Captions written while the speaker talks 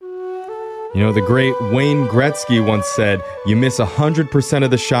You know, the great Wayne Gretzky once said, you miss 100%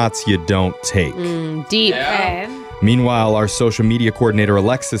 of the shots you don't take. Deep. Yeah. Okay. Meanwhile, our social media coordinator,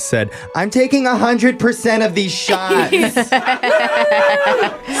 Alexis, said, I'm taking 100% of these shots. Can't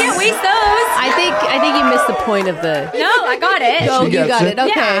waste those. I think you missed the point of the... No, I got it. Oh, you gets got it. it. Okay.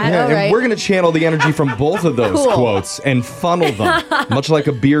 Yeah. Yeah, All and right. we're going to channel the energy from both of those Cool. quotes and funnel them, much like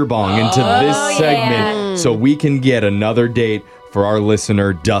a beer bong, into this yeah. segment so we can get another date for our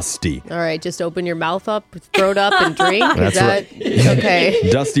listener, Dusty. All right, just open your mouth up, throw it up, and drink. That's Is that okay?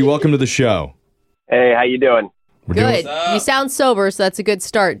 Dusty, welcome to the show. Hey, how you doing? We're Good. doing- You sound sober, so that's a good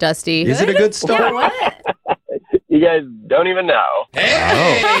start, Dusty. Is it a good start? What? You guys don't even know.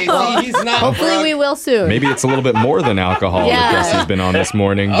 Hey, see, he's not Hopefully drunk. we will soon. Maybe it's a little bit more than alcohol Yeah. that Dusty's been on this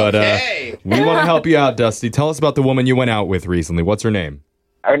morning, but Okay. we want to help you out, Dusty. Tell us about the woman you went out with recently. What's her name?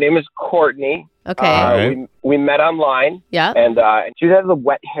 Her name is Courtney. Okay. Alright. We met online, Yeah. and she has the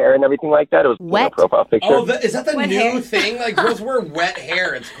wet hair and everything like that. It was Wet? a profile picture. Oh, is that the Wet new hair. thing? Like, girls wear wet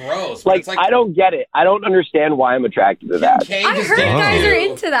hair. It's gross. But like, it's like I don't get it. I don't understand why I'm attracted to that. Kim K I just heard did guys too. are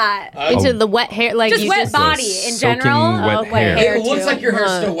into that. Into the wet hair, like Just you wet just... body in soaking general. wet hair. hair It looks too. like your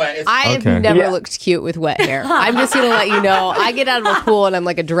hair's still wet. It's, I've Okay. never Yeah. looked cute with wet hair. I'm just going to let you know. I get out of a pool and I'm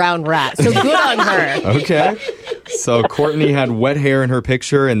like a drowned rat. So good on her. Okay. So Courtney had wet hair in her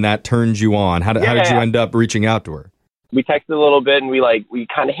picture, and that turned you on. How did you Yeah. end up reaching out to her? We texted a little bit, and we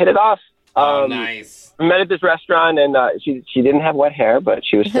kind of hit it off. oh, nice. We met at this restaurant, and she didn't have wet hair, but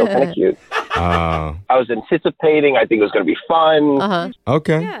she was still kind of cute. Uh, I was anticipating. I think it was going to be fun. Uh-huh.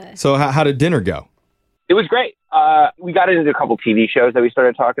 okay. Yeah. So how did dinner go? It was great. We got into a couple TV shows that we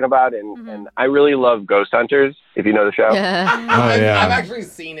started talking about, and I really love Ghost Hunters, if you know the show. Yeah. Oh, yeah. I've actually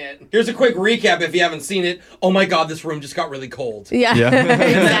seen it. Here's a quick recap if you haven't seen it. Oh my god, this room just got really cold. Yeah. Yeah.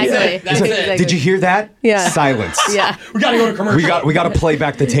 Exactly. That's it. Exactly. Did you hear that? Yeah. Silence. Yeah. We gotta go to commercial. We got to play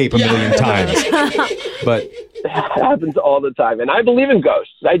back the tape a million times. But That happens all the time, and I believe in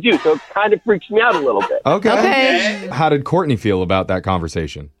ghosts. I do, so it kind of freaks me out a little bit. okay. Okay. How did Courtney feel about that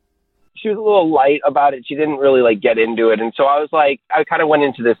conversation? She was a little light about it. She didn't really get into it, and so I kind of went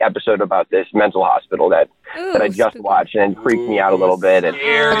into this episode about this mental hospital that I just watched, and it freaked me out a little bit. And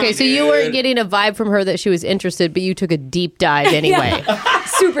Okay, so you weren't getting a vibe from her that she was interested, but you took a deep dive anyway.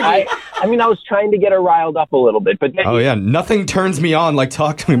 Super deep. I was trying to get her riled up a little bit, but then Oh, yeah. Nothing turns me on like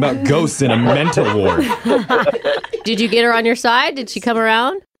talking about ghosts in a mental ward. Did you get her on your side? Did she come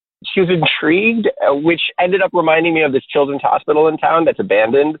around? she was intrigued, which ended up reminding me of this children's hospital in town that's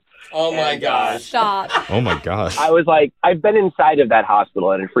abandoned. Oh my gosh. Stop. Oh my gosh. I was like, I've been inside of that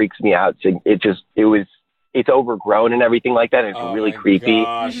hospital and it freaks me out. So it's overgrown and everything like that. And it's really creepy.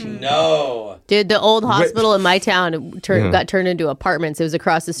 Gosh, no. Dude, the old hospital in my town got turned into apartments. It was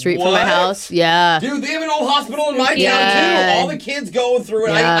across the street from my What? house. Yeah. Dude, they have an old hospital in my town Yeah. too. All the kids go through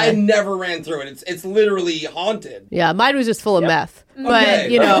it. Yeah. I never ran through it. It's literally haunted. Yeah, mine was just full of meth. But, Okay.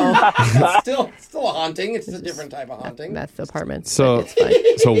 you know, It's still a haunting. It's just a different type of haunting. meth apartments. So, It's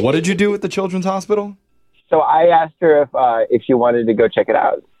fine. so what did you do at the children's hospital? So I asked her if she wanted to go check it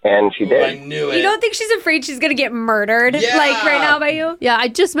out, and she I did. knew it. You don't think she's afraid she's gonna get murdered, Yeah. like right now by you? Yeah, I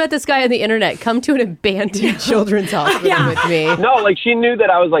just met this guy on the internet. Come to an abandoned children's hospital Yeah. with me. No, like she knew that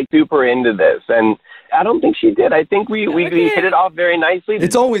I was like super into this, and I don't think she did. I think we hit it off very nicely.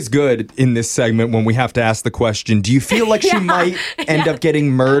 It's always good in this segment when we have to ask the question, do you feel like she might end up getting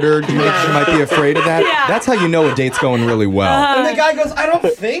murdered? Do you think she might be afraid of that? Yeah. That's how you know a date's going really well. And the guy goes, I don't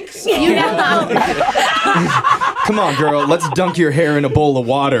think so. You know, Come on, girl, let's dunk your hair in a bowl of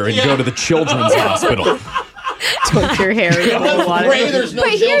water and go to the children's hospital. dunk your hair in cold water. Pray there's no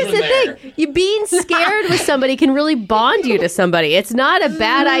But here's children the there. thing: you being scared with somebody can really bond you to somebody. It's not a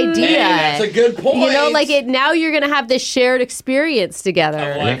bad idea. Hey, that's a good point. You know, like now you're gonna have this shared experience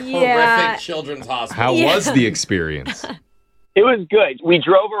together. Like Yeah. horrific children's hospital. How was the experience? It was good. We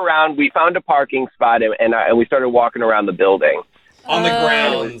drove around. We found a parking spot, and we started walking around the building. On the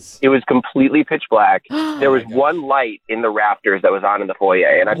grounds. It was completely pitch black. There was one light in the rafters that was on in the foyer,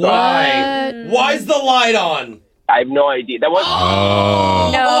 and I thought, Why? Why's the light on? I have no idea. That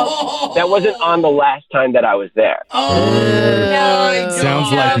wasn't on the last time that I was there. Oh, my Sounds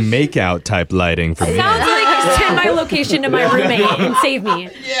gosh. like makeout type lighting for me. Sounds like send my location to my roommate and save me.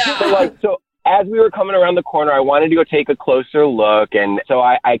 Yeah. So as we were coming around the corner, I wanted to go take a closer look, and so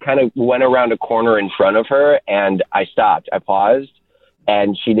I kind of went around a corner in front of her, and I stopped. I paused,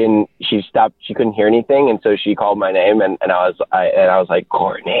 and she stopped. She couldn't hear anything, and so she called my name, and I was like,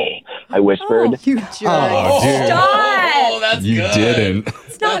 Courtney. I whispered. You jerk. Oh, dude. Oh, that's You good. didn't.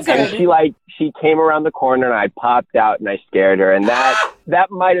 It's not And good. she came around the corner, and I popped out, and I scared her, and that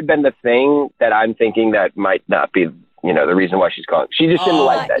might have been the thing that I'm thinking that might not be the reason why she's calling. She just didn't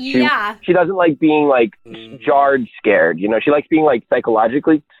like that. She doesn't like being like jarred scared. She likes being like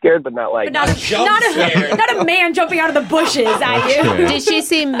psychologically scared, but not like not a man jumping out of the bushes at you. Did she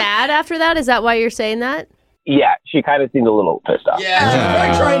seem mad after that? Is that why you're saying that? Yeah, she kind of seemed a little pissed off. Yeah, she's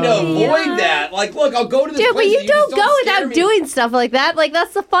probably trying to avoid that. Like, look, I'll go to this Dude, place. but you don't go without doing stuff like that. Like,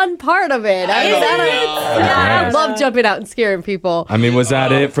 that's the fun part of it. I love jumping out and scaring people. I mean, was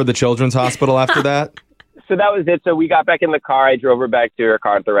that it for the children's hospital after that? So that was it. So we got back in the car. I drove her back to her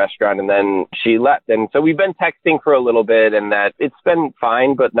car at the restaurant, and then she left. And so we've been texting for a little bit, and that it's been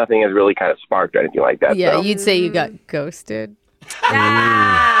fine, but nothing has really kind of sparked or anything like that. Yeah, so. you'd say you got ghosted.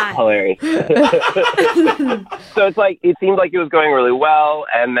 Hilarious. So it's like, it seemed like it was going really well,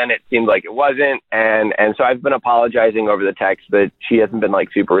 and then it seemed like it wasn't, and so I've been apologizing over the text, but she hasn't been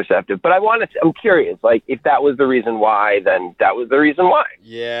like super receptive. But I'm curious, like, if that was the reason why, then that was the reason why.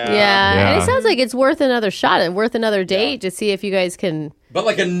 Yeah. And it sounds like it's worth another shot and worth another date to see if you guys can. But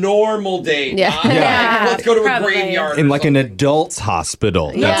like a normal date. Yeah. Let's go to a graveyard. In like an adult's hospital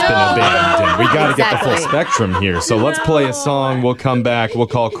that's been abandoned. We got to get the full spectrum here. So let's play a song. We'll come back. We'll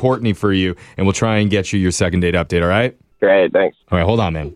call Courtney for you, and we'll try and get you your second date update, all right? Great, thanks. All right, hold on, man.